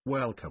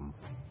Welcome,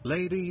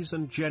 ladies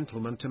and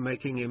gentlemen, to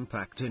Making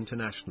Impact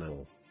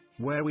International,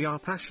 where we are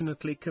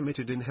passionately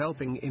committed in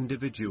helping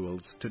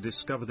individuals to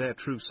discover their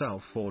true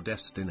self or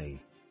destiny,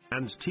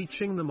 and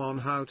teaching them on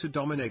how to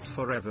dominate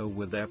forever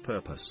with their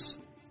purpose.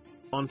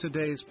 On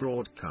today's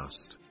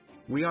broadcast,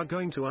 we are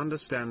going to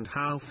understand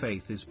how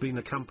faith is being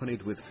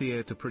accompanied with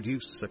fear to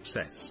produce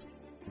success.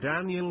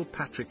 Daniel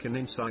Patrick, an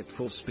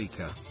insightful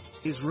speaker,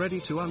 is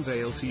ready to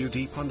unveil to you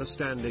deep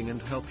understanding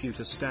and help you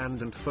to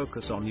stand and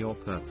focus on your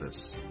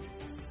purpose.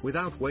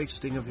 Without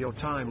wasting of your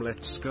time,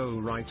 let's go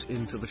right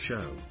into the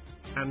show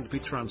and be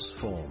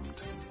transformed.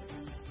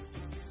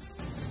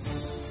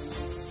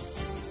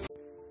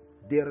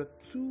 There are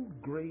two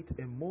great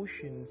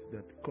emotions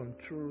that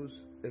controls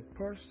a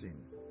person,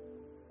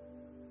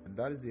 and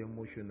that is the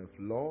emotion of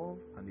love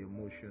and the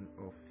emotion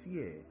of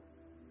fear.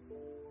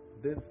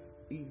 This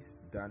is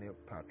Daniel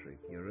Patrick,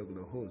 your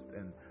regular host,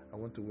 and I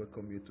want to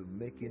welcome you to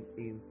Making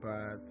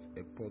Impact,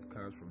 a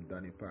podcast from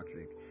Daniel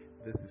Patrick.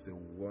 This is a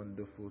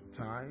wonderful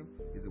time.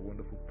 It's a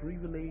wonderful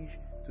privilege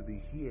to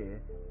be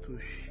here to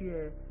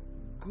share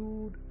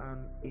good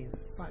and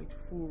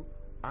insightful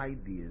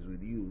ideas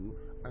with you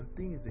and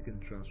things that can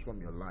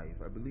transform your life.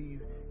 I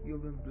believe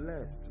you've been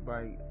blessed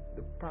by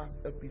the past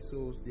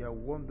episodes. They are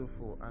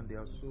wonderful and they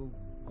are so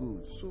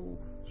good,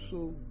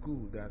 so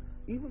good that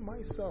even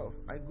myself,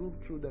 I go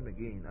through them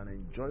again and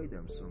enjoy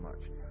them so much.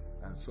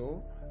 And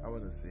so I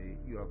want to say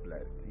you are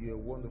blessed. You're a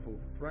wonderful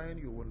friend,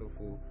 you're a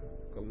wonderful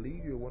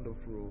colleague, you're a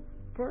wonderful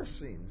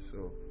person.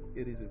 So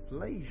it is a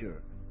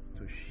pleasure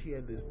to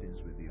share these things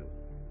with you.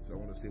 So I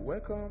want to say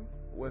welcome.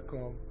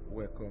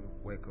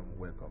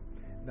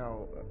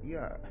 Now,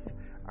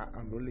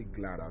 I'm really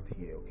glad out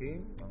here,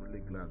 okay? I'm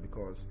really glad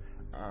because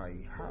I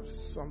have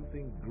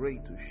something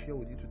great to share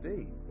with you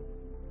today.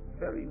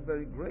 Very,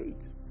 very great.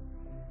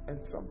 And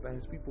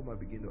sometimes people might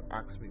begin to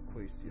ask me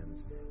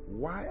questions.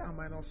 Why am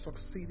I not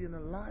succeeding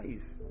in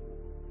life?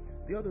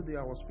 The other day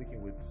I was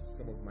speaking with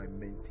some of my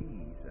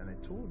mentees and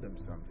I told them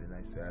something.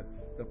 I said,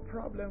 the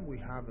problem we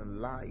have in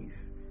life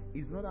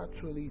is not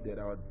actually that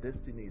our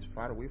destiny is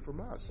far away from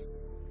us.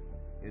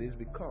 It is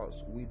because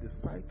we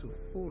decide to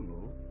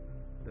follow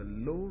the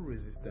low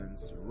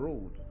resistance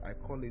road. I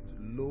call it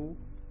low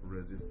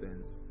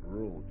resistance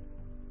road.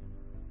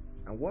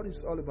 And what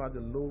is all about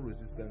the low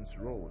resistance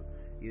road?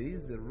 It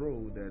is the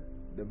road that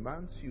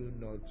demands you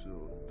not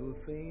to do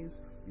things.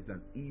 It's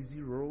an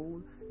easy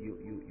road.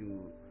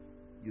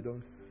 You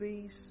don't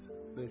face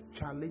the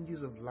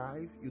challenges of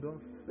life. You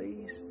don't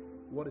face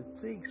what it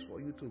takes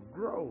for you to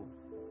grow.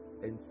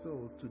 And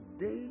so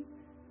today,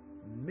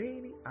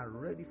 many are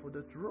ready for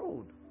that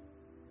road.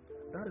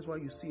 That is why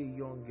you see a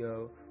young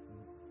girl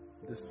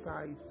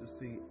decides to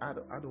say, I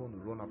don't want to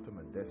run after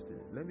my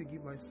destiny. Let me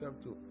give myself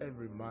to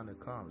every man that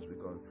comes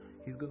because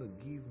he's going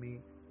to give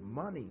me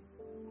money.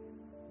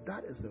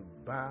 That is a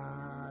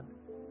bad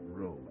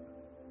road.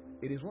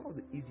 It is one of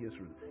the easiest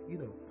roads.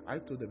 I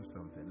told them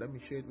something. Let me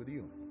share it with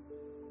you.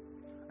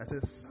 I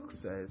said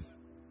success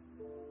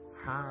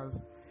has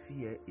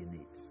fear in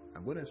it.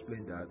 I'm going to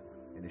explain that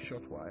in a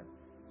short while.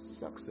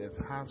 Success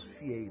has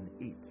fear in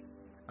it.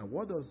 And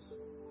what does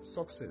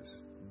success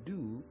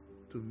do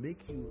to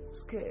make you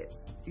scared?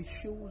 It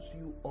shows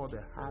you all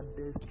the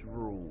hardest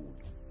road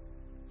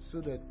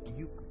so that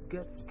you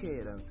get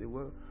scared and say,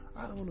 well,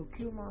 I don't want to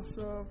kill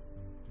myself.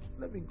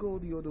 Let me go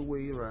the other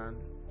way around.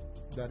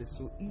 That is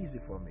so easy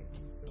for me.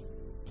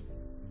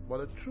 But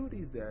the truth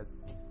is that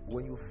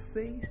when you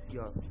face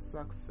your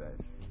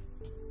success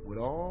with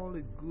all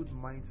a good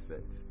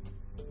mindset,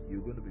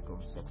 you're going to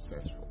become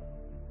successful.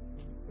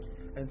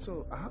 And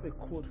so I have a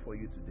quote for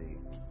you today.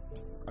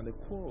 And the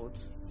quote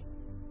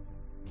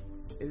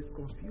is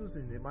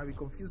confusing. It might be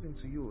confusing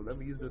to you. Let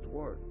me use that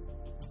word.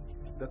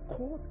 The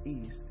quote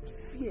is,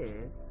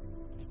 fear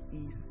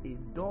is a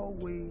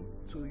doorway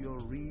to your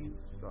real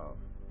self.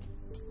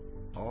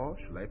 Or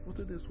should I put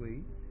it this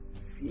way?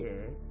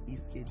 Fear is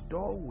a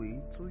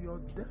doorway to your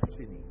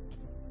destiny.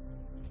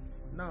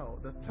 Now,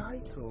 the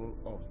title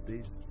of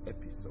this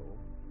episode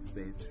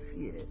says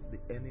fear,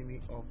 the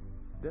enemy of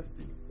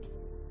destiny.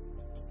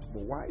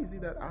 But why is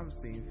it that I'm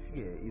saying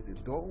fear is a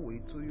doorway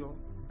to your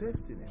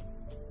destiny?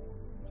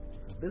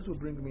 This will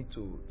bring me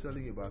to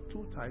telling you about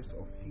two types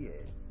of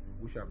fear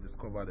which I've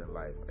discovered in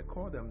life. I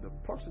call them the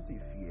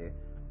positive fear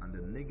and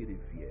the negative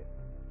fear.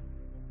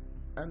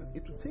 And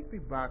it will take me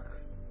back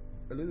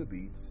a little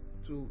bit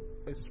to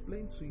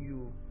explain to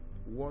you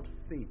what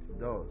faith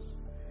does.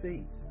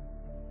 Faith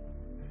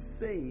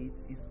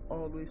is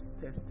always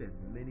tested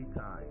many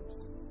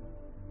times.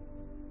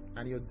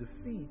 And your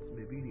defeat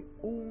may be the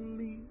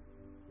only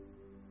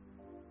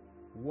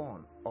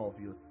one of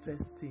your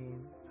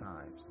testing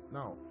times.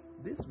 Now,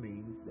 this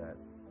means that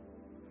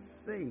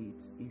faith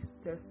is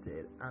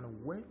tested,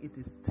 and when it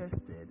is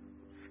tested,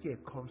 fear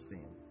comes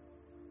in.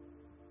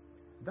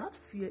 That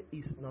fear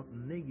is not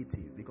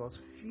negative because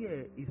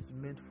fear is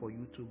meant for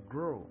you to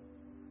grow.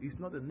 It's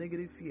not a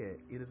negative fear,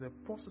 it is a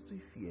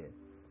positive fear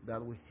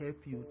that will help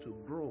you to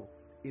grow.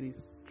 It is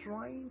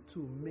trying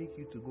to make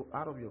you to go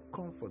out of your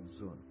comfort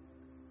zone.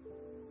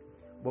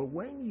 But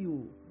when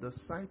you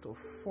decide to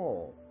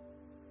fall,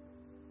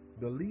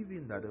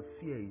 believing that the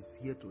fear is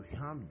here to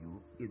harm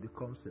you, it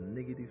becomes a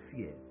negative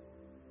fear.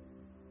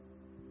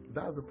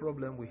 That's the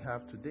problem we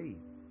have today.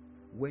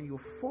 When you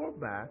fall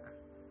back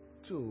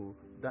to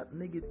that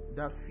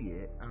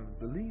fear and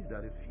believe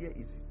that the fear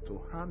is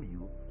to harm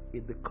you,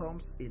 it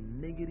becomes a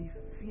negative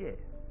fear.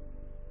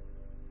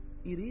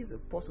 It is a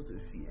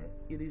positive fear.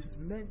 It is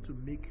meant to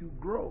make you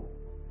grow.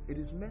 It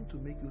is meant to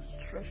make you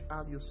stretch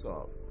out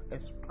yourself,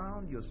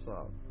 expand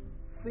yourself,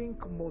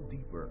 think more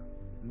deeper,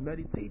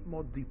 meditate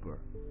more deeper.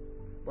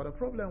 But the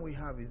problem we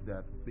have is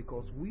that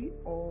because we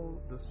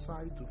all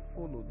decide to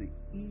follow the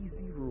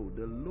easy road,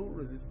 the low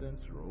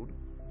resistance road,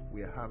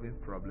 we are having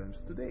problems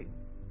today.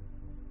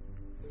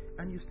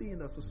 And you see in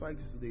the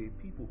society today,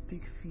 people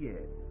pick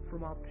fear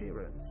from our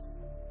parents.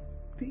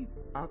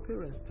 Our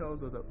parents tell us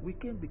that we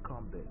can't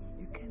become this,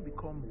 you can't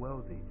become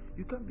wealthy,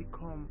 you can't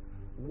become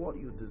what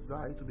you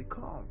desire to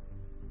become.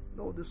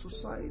 No, the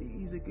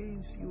society is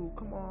against you.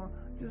 Come on,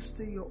 just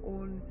stay your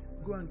own,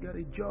 go and get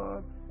a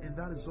job, and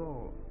that is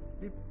all.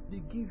 They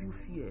give you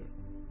fear.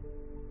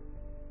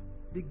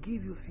 They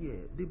give you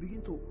fear. They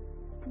begin to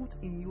put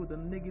in you the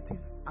negative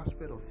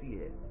aspect of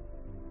fear.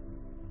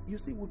 You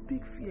see, we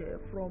pick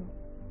fear from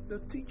the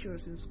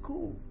teachers in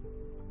school.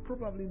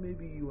 Probably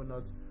maybe you are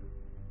not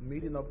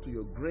meeting up to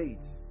your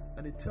grades,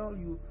 and they tell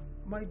you,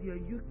 my dear,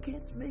 you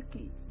can't make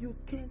it. You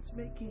can't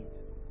make it.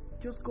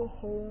 Just go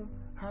home,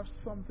 have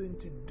something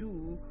to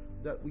do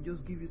that will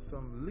just give you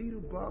some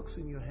little box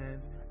in your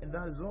hands, and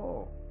that is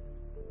all.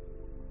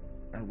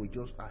 And we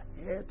just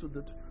adhere to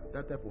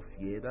that type of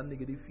fear, that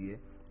negative fear.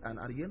 And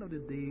at the end of the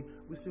day,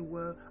 we say,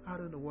 well, I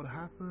don't know what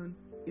happened.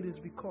 It is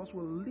because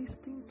we're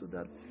listening to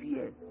that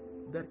fear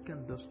that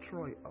can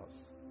destroy us.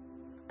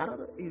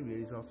 Another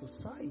area is our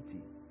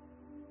society.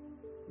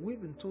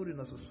 We've been told in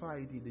our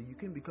society that you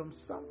can become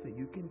something.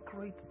 You can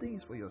create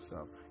things for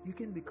yourself. You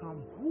can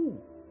become who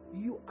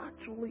you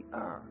actually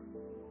are.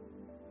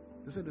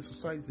 They say the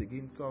society is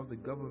against us. The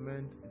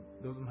government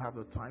doesn't have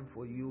the time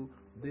for you.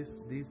 This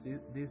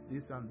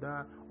and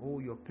that. Oh,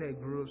 your peer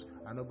groups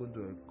are not going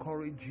to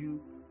encourage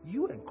you.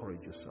 You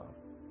encourage yourself.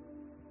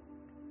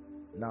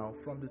 Now,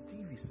 from the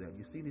TV set,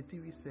 you see the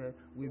TV set,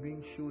 we're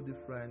being shown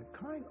different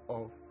kind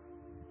of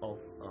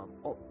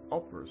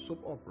opera,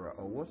 soap opera,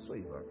 or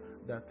whatsoever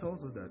that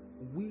tells us that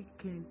we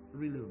can't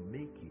really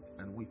make it,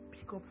 and we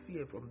pick up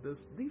fear from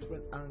these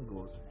different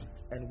angles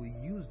and we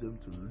use them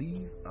to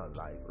live our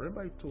life.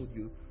 Remember, I told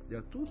you there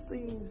are two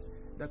things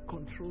that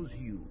controls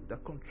you, the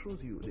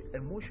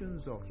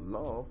emotions of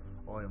love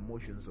or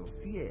emotions of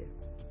fear.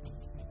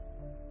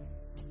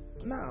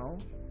 Now,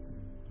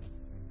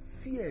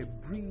 fear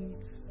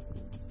breeds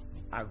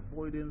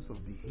avoidance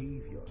of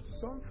behavior.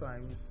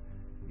 Sometimes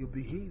your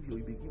behavior,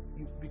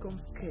 you become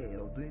scared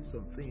of doing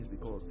some things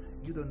because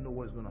you don't know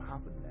what's going to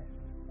happen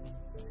next,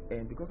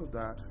 and because of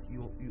that,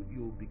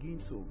 you begin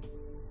to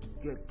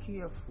get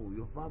careful.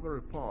 Your verbal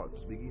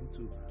reports begin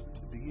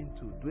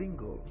to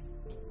dwindle,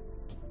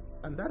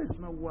 and that is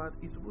not what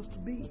it's supposed to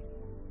be.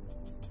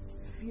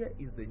 Fear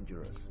is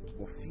dangerous,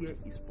 but fear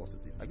is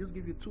positive. I just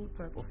give you two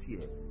types of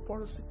fear: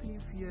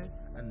 positive fear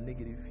and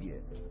negative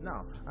fear.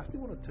 Now, I still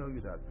want to tell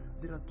you that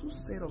there are two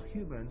sets of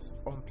humans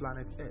on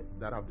planet Earth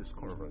that I've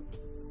discovered.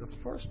 The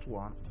first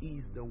one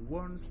is the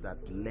ones that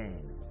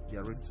learn. They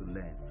are ready to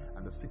learn.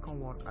 And the second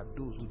one are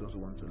those who don't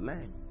want to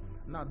learn.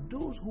 Now,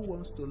 those who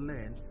want to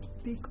learn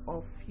pick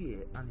up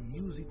fear and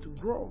use it to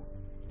grow.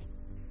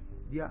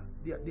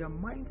 Their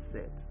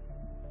mindset,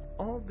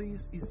 all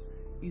this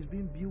is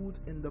being built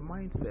in the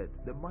mindset,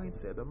 the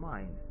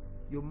mind,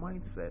 your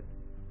mindset,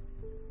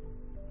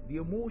 the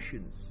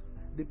emotions.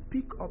 They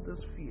pick up this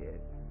fear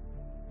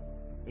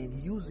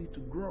and use it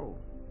to grow.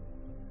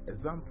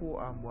 Example,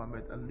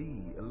 Muhammad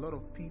Ali, a lot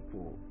of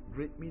people,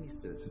 great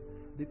ministers,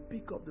 they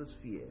pick up this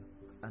fear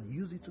and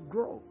use it to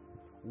grow.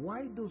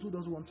 Why those who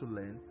don't want to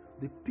learn,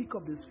 they pick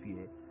up this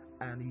fear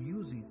and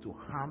use it to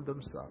harm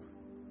themselves.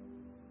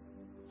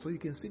 So you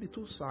can see the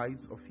two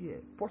sides of fear.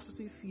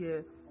 Positive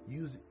fear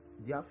use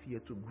their fear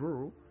to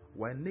grow,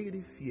 while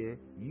negative fear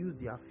use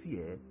their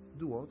fear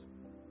do what?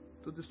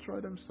 To destroy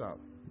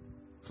themselves.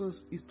 So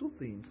it's two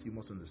things you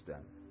must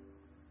understand.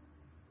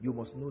 You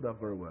must know that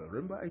very well.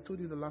 Remember, I told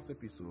you in the last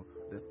episode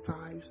the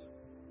types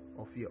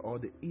of fear or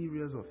the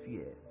areas of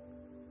fear.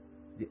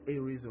 The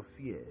areas of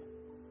fear.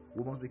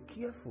 We must be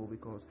careful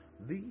because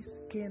this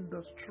can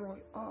destroy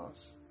us.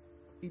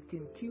 It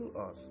can kill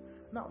us.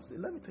 Now, see,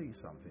 let me tell you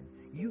something.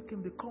 You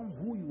can become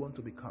who you want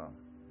to become.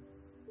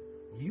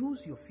 Use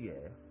your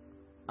fear.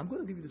 I'm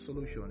going to give you the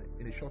solution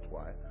in a short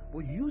while, but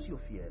use your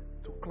fear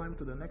to climb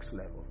to the next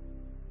level.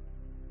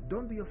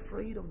 Don't be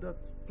afraid of that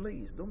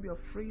place. Don't be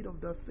afraid of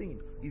that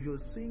thing. If you're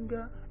a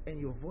singer and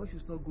your voice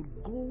is not good,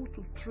 go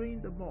to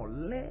train them all.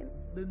 Learn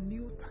the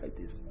new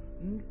titles.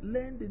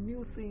 Learn the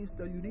new things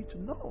that you need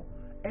to know.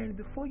 And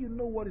before you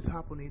know what is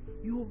happening,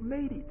 you have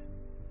made it.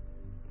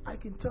 I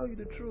can tell you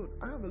the truth.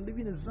 I have a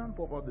living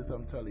example of all this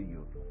I'm telling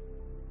you.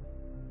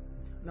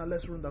 Now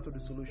let's run down to the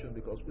solution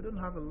because we don't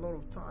have a lot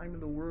of time in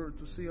the world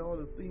to say all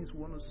the things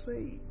we want to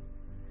say.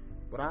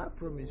 But I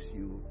promise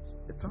you,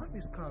 the time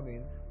is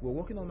coming. We're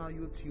working on our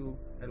YouTube,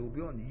 and it will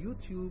be on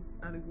YouTube,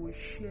 and it will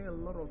share a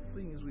lot of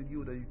things with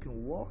you that you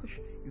can watch,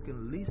 you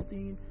can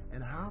listen,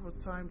 and have a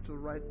time to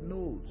write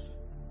notes,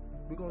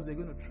 because they're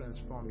going to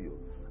transform you.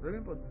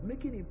 Remember,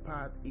 Making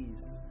Impact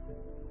is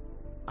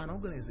an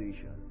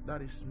organization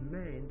that is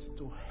meant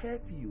to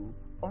help you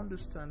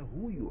understand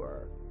who you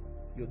are,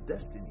 your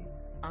destiny,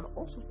 and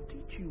also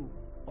teach you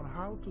on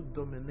how to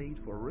dominate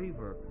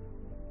forever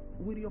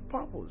with your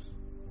purpose.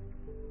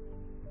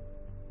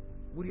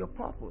 With your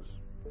purpose.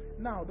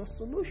 Now, the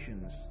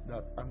solutions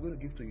that I'm going to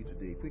give to you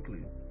today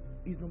quickly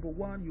is: number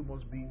one, you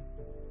must be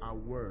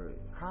aware.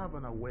 Have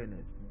an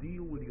awareness.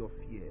 Deal with your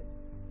fear.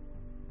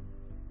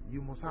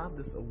 You must have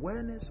this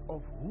awareness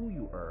of who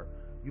you are.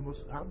 You must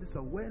have this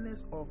awareness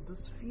of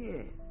this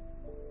fear.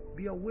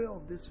 Be aware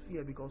of this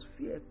fear, because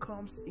fear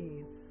comes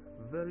in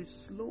very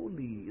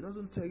slowly. It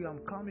doesn't tell you I'm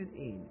coming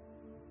in.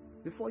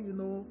 Before you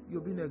know, you're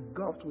being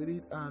engulfed with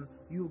it and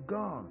you're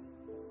gone.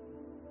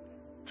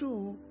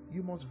 Two,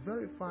 you must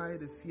verify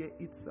the fear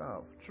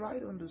itself. Try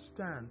to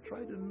understand, try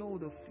to know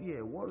the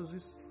fear. What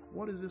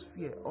is this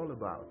fear all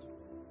about?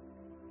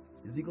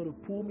 Is it going to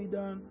pull me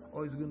down,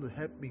 or is it going to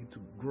help me to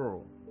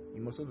grow?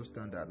 You must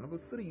understand that. Number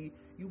three,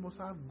 you must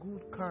have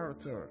good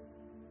character.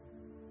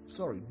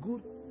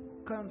 Good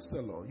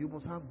counselor. You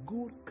must have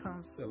good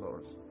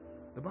counselors.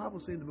 The Bible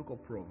says in the book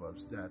of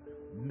Proverbs that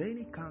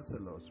many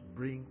counselors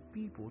bring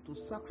people to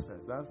success.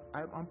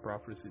 I'm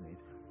paraphrasing it.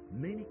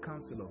 Many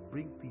counselors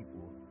bring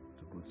people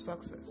to good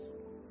success.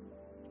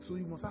 So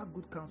you must have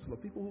good counselor,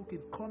 people who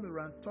can come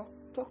around,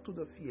 talk to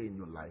the fear in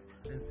your life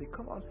and say,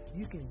 come on,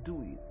 you can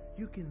do it,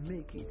 you can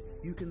make it,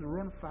 you can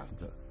run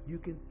faster, you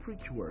can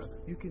preach well,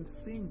 you can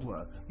sing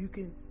well, you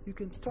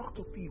can talk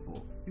to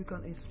people, you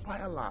can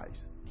inspire lives.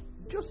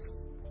 Just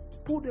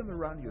put them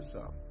around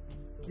yourself.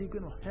 They're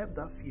going to help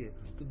that fear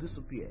to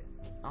disappear,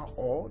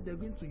 or they're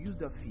going to use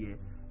that fear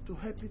to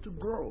help you to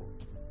grow.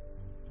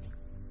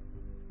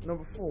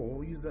 Number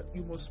four is that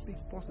you must speak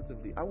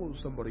positively. I was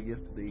with somebody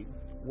yesterday,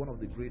 one of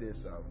the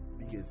greatest,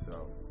 biggest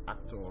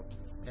actor,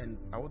 and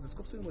I was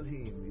discussing with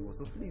him. He was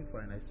so feeling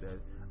fine. I said,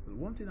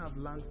 one thing I've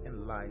learned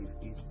in life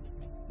is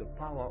the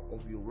power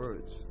of your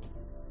words.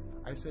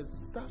 I said,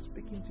 start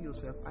speaking to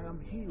yourself. I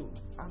am healed.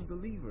 I'm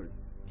delivered.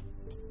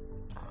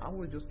 I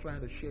was just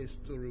trying to share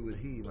a story with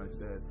him. I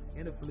said,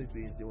 in the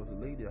Philippines, there was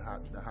a lady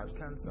that had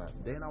cancer.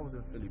 Then I was in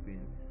the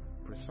Philippines,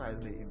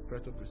 precisely in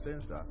Puerto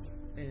Princesa,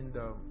 and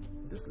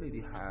this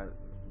lady had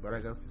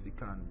Barragan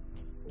Sisikan,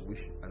 which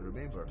I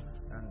remember,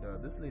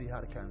 and this lady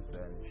had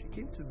cancer, and she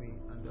came to me,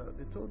 and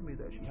they told me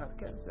that she had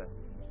cancer.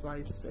 So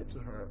I said to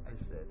her, I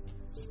said,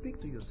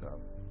 speak to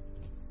yourself.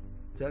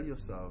 Tell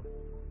yourself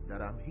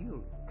that I'm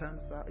healed.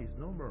 Cancer is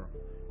no more.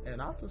 And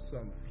after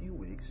some few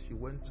weeks, she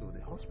went to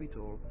the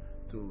hospital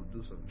to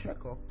do some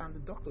checkup, and the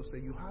doctor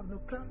said, you have no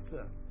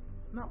cancer.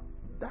 Now,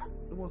 that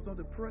was not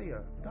a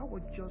prayer. That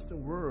was just a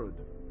word.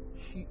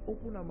 She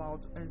opened her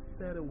mouth and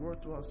said a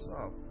word to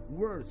herself.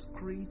 Words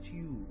create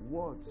you.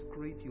 Words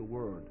create your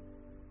word.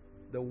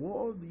 The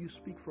word you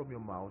speak from your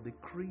mouth, they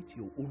create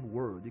your own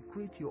word. They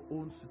create your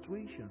own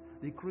situation.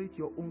 They create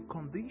your own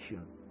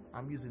condition.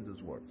 I'm using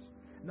those words.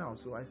 Now,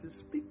 so I say,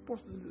 speak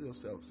positively to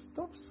yourself.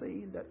 Stop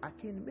saying that I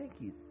can't make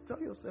it. Tell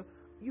yourself,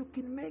 you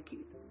can make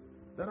it.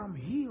 That I'm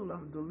healed,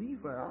 I'm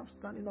delivered, I'm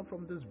standing up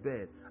from this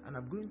bed, and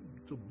I'm going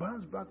to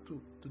bounce back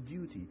to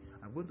duty.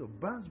 I'm going to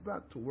bounce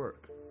back to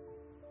work.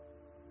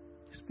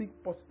 Speak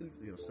positively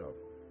to yourself.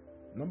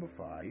 Number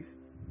five,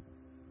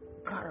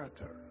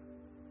 character.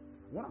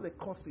 One of the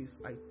courses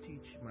I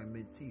teach my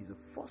mentees, the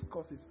first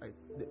course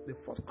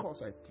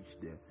I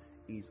teach them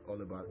is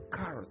all about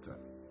character.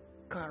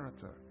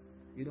 Character.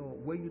 You know,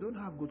 when you don't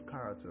have good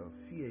character,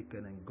 fear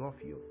can engulf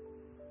you.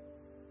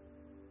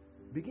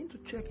 Begin to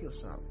check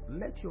yourself.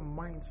 Let your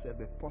mindset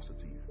be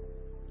positive.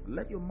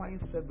 Let your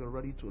mindset be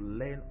ready to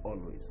learn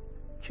always.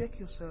 Check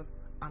yourself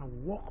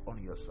and work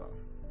on yourself.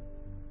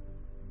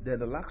 Then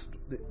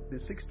the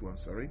sixth one,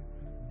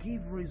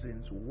 give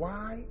reasons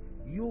why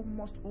you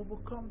must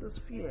overcome this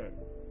fear.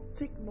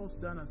 Take notes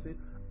down and say,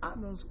 I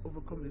must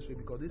overcome this fear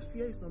because this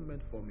fear is not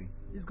meant for me.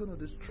 It's going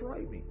to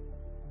destroy me.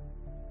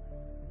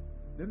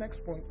 The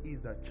next point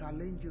is that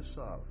challenge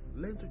yourself.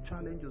 Learn to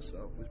challenge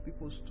yourself with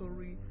people's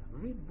story.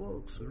 Read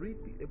books. Read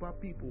about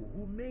people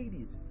who made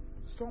it.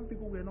 Some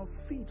people were not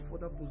fit for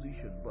that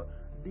position, but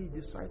they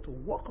decided to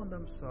work on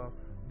themselves.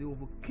 They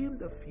overcame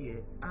the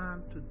fear,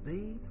 and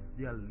today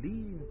they are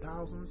leading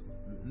thousands,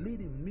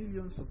 leading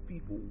millions of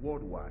people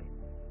worldwide.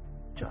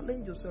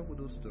 Challenge yourself with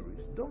those stories.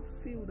 Don't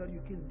feel that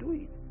you can do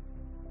it.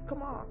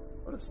 Come on,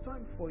 but it's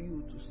time for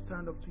you to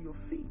stand up to your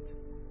feet.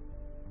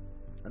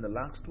 And the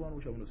last one,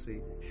 which I want to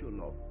say, show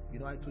love. You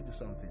know, I told you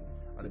something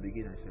at the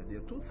beginning. I said there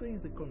are two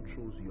things that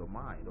controls your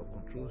mind or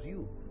controls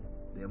you: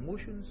 the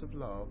emotions of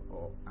love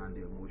and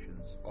the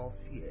emotions of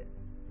fear.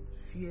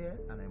 Fear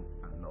and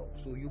love.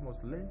 So you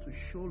must learn to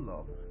show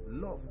love.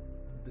 Love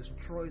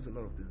destroys a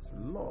lot of things.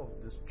 Love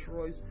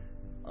destroys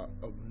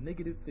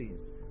negative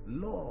things.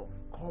 Love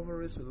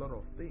covers a lot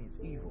of things,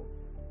 evil.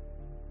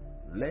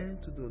 Learn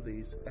to do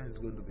this, and it's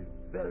going to be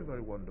very,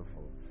 very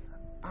wonderful.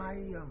 I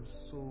am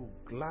so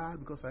glad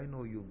because I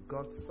know you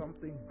got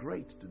something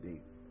great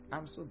today.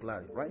 I'm so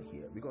glad right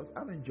here because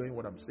I'm enjoying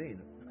what I'm saying.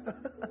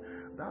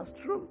 That's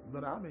true,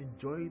 but I'm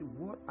enjoying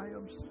what I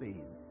am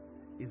saying.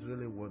 It's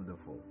really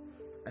wonderful.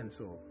 And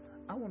so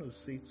I want to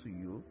say to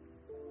you,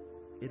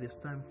 it is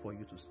time for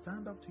you to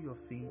stand up to your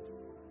feet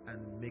and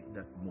make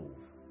that move.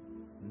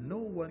 No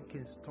one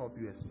can stop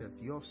you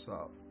except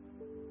yourself.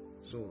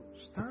 So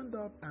stand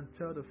up and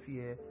tell the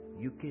fear,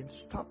 you can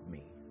stop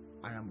me.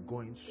 I am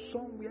going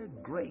somewhere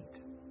great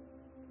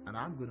and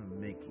I'm going to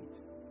make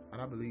it.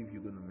 And I believe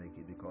you're going to make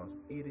it because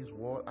it is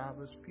what I've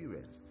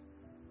experienced.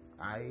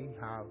 I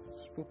have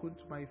spoken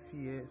to my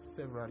fear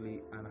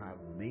severally and have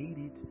made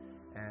it,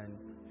 and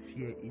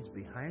fear is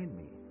behind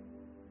me.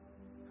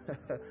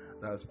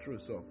 That's true.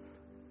 So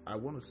I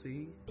want to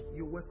say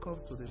you're welcome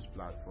to this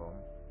platform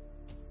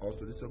or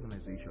to this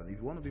organization. If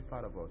you want to be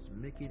part of us,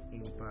 Making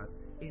Impact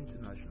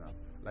International,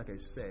 like I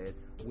said,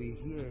 we're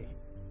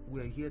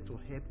here to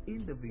help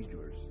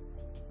individuals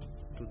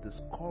to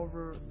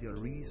discover their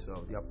reason,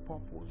 their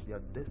purpose, their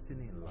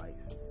destiny in life.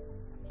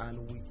 And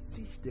we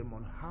teach them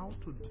on how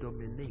to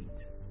dominate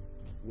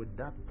with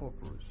that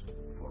purpose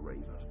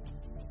forever,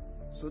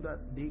 so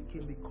that they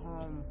can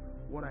become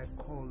what I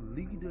call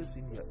leaders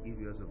in their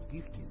areas of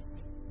gifting.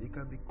 They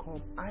can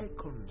become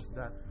icons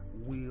that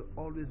will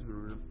always be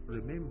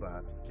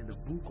remembered in the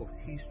book of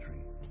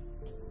history.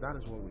 That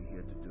is what we're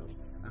here to do.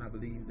 And I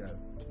believe that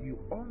you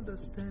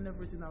understand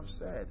everything I've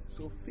said.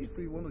 So feel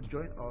free, you want to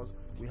join us.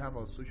 We have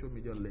our social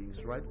media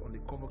links right on the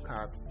cover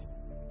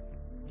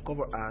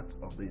art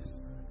of this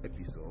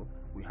episode.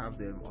 We have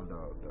them on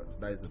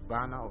that is the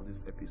banner of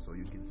this episode.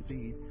 You can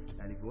see it,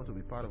 and if you want to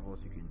be part of us,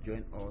 you can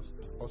join us.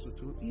 Also,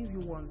 too, if you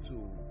want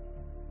to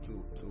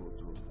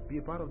be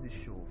a part of this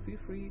show, feel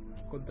free,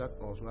 contact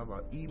us. We have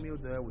our email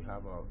there, we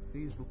have our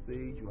Facebook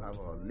page, we have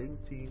our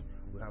LinkedIn,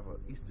 we have our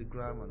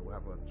Instagram, and we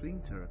have our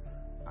Twitter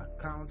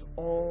account,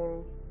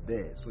 all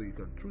there, so you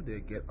can through there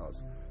get us.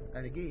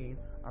 And again,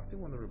 I still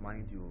want to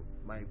remind you,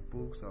 my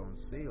books are on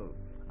sale.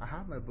 I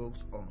have my books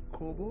on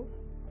Kobo.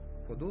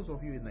 For those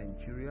of you in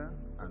Nigeria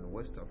and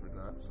West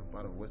Africa, some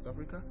part of West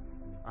Africa,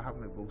 I have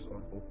my books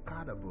on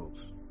Okada Books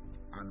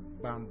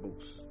and BAM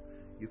Books.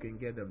 You can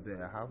get them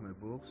there. I have my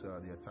books.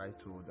 They are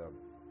titled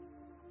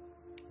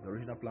The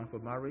Original Plan for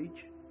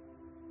Marriage,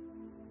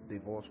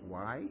 Divorce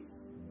Why,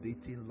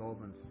 Dating,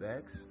 Love and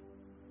Sex,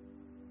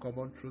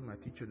 Common Truth My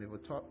Teacher Never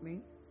Taught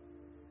Me,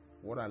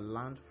 What I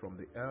Learned from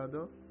the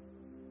Elder,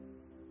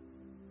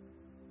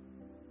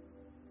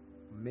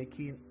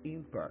 Making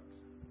Impact,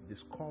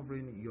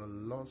 Discovering Your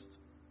Lost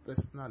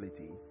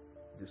Personality,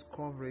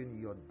 Discovering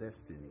Your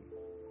Destiny,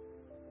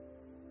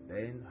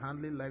 then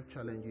Handling Life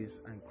Challenges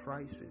and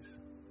Crisis,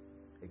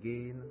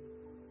 again,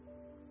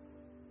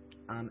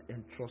 An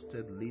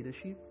Entrusted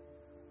Leadership,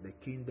 The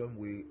Kingdom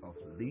Way of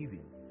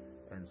Living,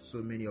 and so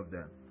many of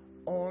them.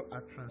 All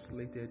are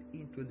translated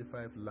in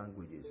 25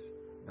 languages.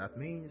 That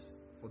means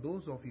for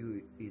those of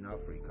you in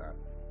Africa,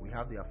 we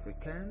have the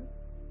Afrikaans,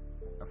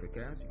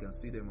 you can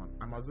see them on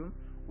Amazon.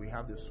 We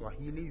have the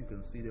Swahili, you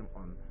can see them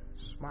on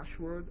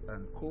Smashword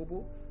and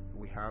Kobo.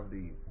 We have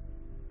the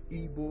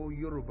Igbo,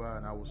 Yoruba,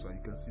 and Hausa,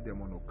 you can see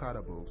them on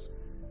Okada Books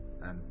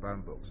and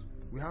BAM Books.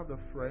 We have the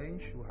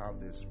French, we have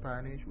the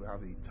Spanish, we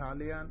have the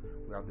Italian,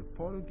 we have the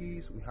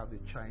Portuguese, we have the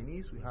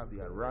Chinese, we have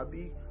the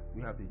Arabic,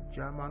 we have the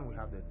German, we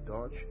have the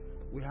Dutch,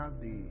 we have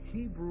the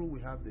Hebrew,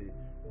 we have the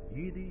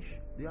Yiddish.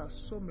 There are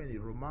so many.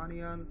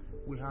 Romanian,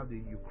 we have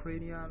the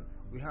Ukrainian.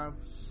 We have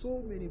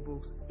so many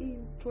books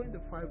in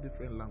 25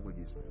 different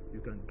languages.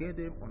 You can get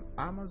them on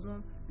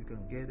Amazon, you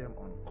can get them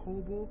on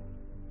Kobo,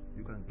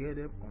 you can get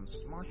them on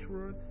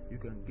Smashword, you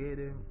can get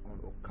them on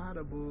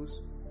Okada Books,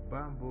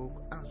 Bamboo,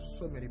 and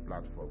so many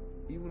platforms.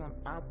 Even on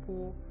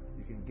Apple,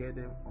 you can get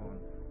them on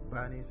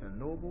Barnes and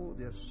Noble.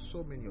 There are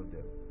so many of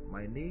them.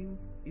 My name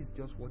is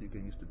just what you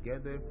can use to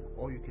get them,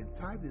 or you can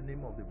type the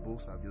name of the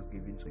books I've just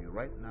given to you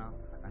right now,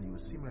 and you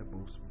will see my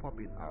books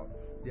popping out.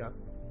 There are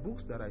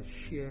books that I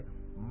share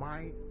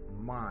my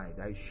mind,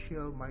 I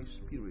share my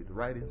spirit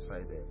right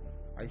inside there.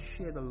 I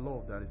share the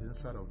love that is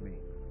inside of me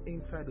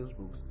inside those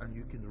books, and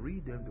you can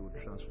read them. They will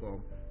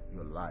transform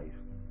your life.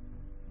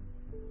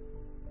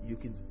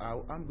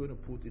 I'm going to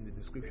put in the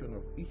description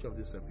of each of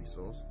these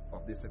episodes,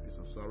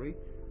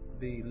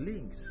 the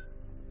links,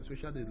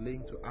 especially the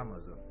link to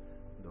Amazon.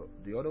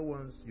 The other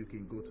ones, you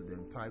can go to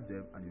them, type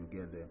them, and you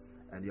get them.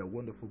 And they are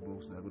wonderful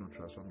books that are going to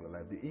transform your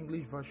life. The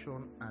English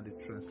version and the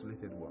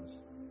translated ones.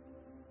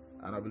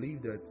 And I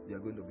believe that they are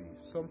going to be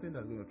something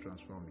that's going to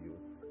transform you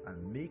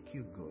and make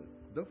you good.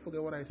 Don't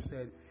forget what I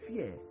said.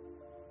 Fear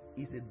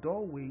is a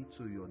doorway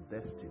to your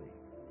destiny.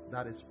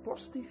 That is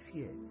positive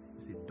fear.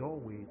 It's a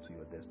doorway to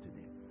your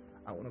destiny.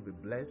 I want to be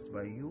blessed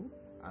by you,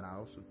 and I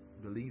also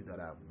believe that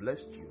I have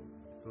blessed you.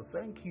 So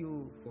thank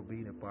you for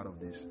being a part of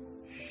this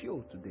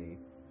show today.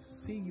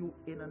 See you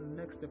in the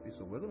next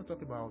episode. We're going to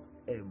talk about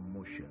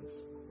emotions.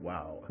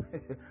 Wow.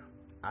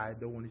 I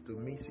don't want you to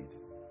miss it.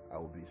 I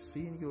will be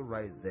seeing you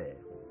right there.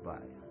 Bye.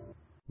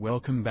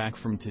 Welcome back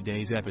from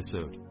today's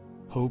episode.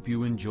 Hope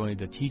you enjoyed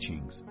the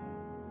teachings.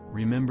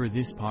 Remember,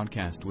 this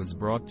podcast was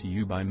brought to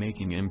you by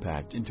Making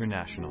Impact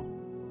International.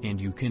 And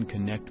you can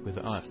connect with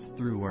us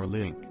through our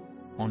link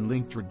on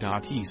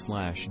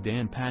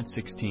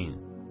linktree.ee/danpat16.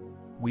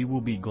 We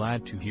will be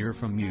glad to hear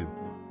from you,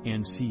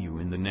 and see you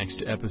in the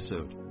next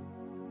episode.